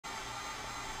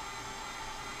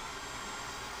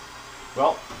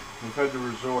Well, we've had to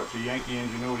resort to Yankee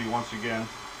ingenuity once again,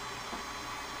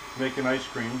 making ice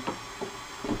cream.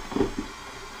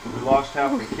 We lost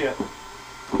half the kit,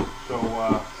 so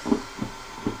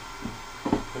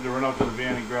had to run out to the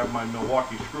van and grab my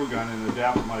Milwaukee screw gun and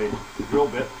adapt my drill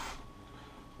bit.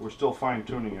 We're still fine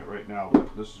tuning it right now,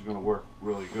 but this is going to work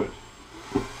really good.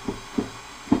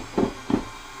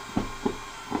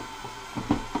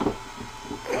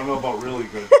 I don't know about really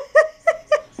good,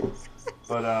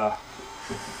 but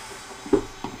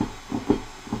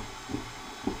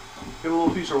get a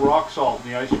little piece of rock salt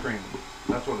in the ice cream.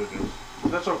 That's what it is.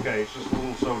 That's okay, it's just a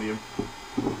little sodium.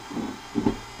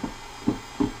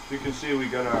 You can see we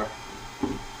got our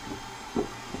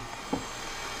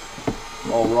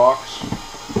all rocks,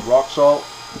 rock salt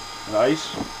and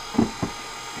ice,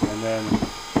 and then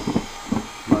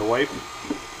my wife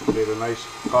made a nice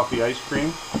coffee ice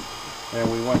cream, and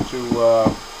we went to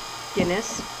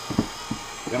Guinness.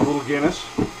 And a little Guinness,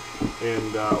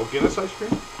 and oh, Guinness ice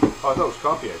cream? Oh, I thought it was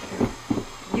coffee ice cream.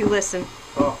 You listen.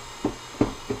 Oh,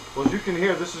 well, as you can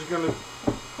hear, this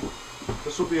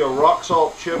will be a rock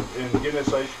salt chip and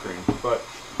Guinness ice cream, but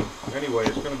anyway,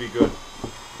 it's going to be good.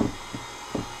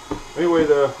 Anyway,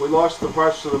 we lost the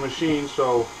parts to the machine,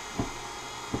 so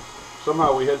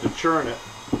somehow we had to churn it.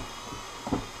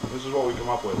 This is what we come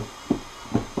up with.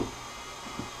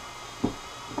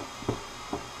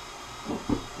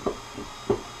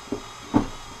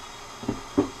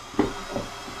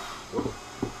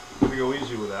 Let me go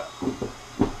easy with that.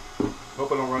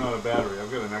 Hope I don't run out of battery.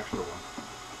 I've got an extra one.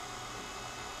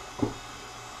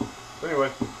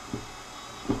 Anyway,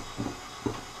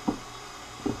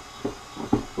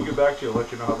 we'll get back to you and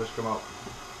let you know how this come out.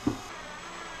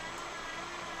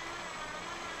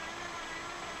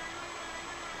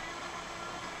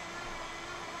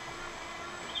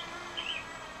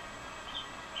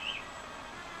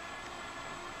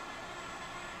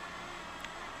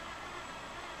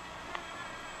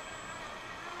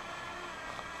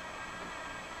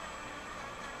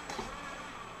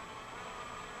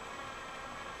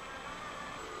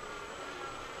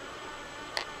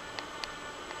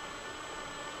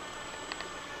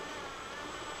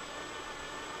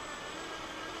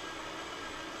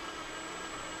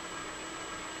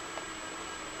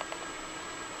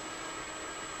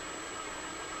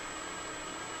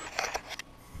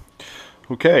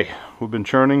 Okay, we've been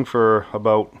churning for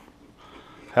about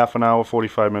half an hour,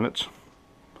 45 minutes,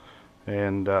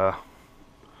 and what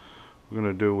we're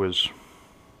going to do is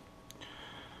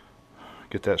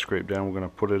get that scraped down. We're going to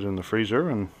put it in the freezer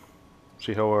and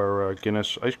see how our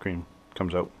Guinness ice cream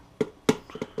comes out.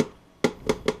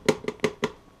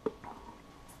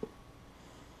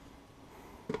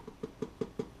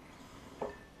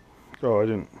 Oh, I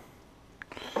didn't.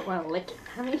 Want to lick it,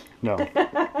 honey? No.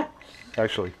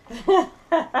 Actually.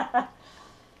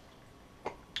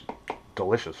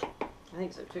 Delicious. I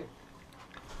think so too.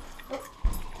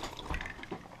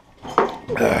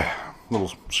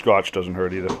 Little scotch doesn't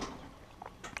hurt either.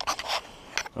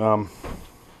 Come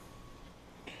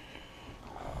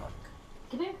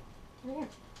here. Come here.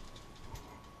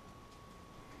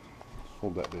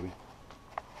 Hold that, baby.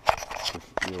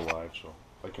 You're alive, so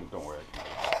I can. Don't worry.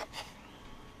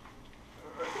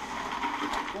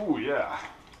 Oh yeah.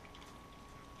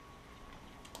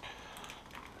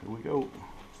 Here we go.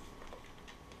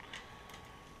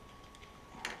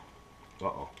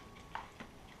 Uh-oh.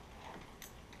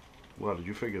 Well, did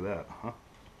you figure that, huh?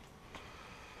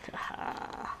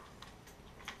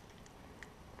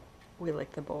 We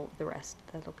lick the bowl, the rest.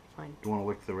 That'll be fine. Do you want to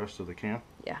lick the rest of the can?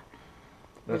 Yeah.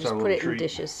 That's we'll just our put little it treat. in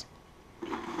dishes.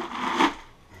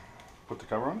 Put the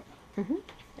cover on it? Mm-hmm.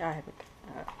 I haven't.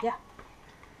 Yeah.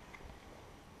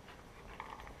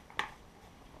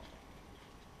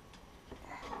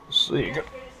 So you got,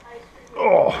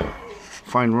 oh,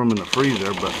 find room in the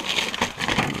freezer, but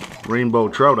rainbow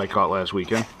trout I caught last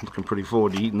weekend. Looking pretty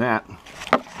forward to eating that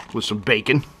with some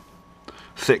bacon,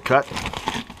 thick cut.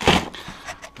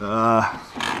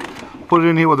 Put it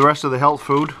in here with the rest of the health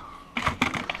food.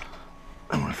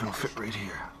 I wonder if it'll fit right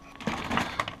here.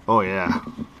 Oh yeah.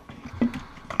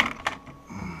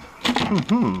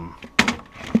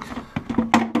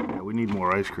 Yeah, we need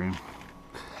more ice cream.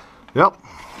 Yep.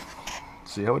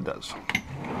 See how it does.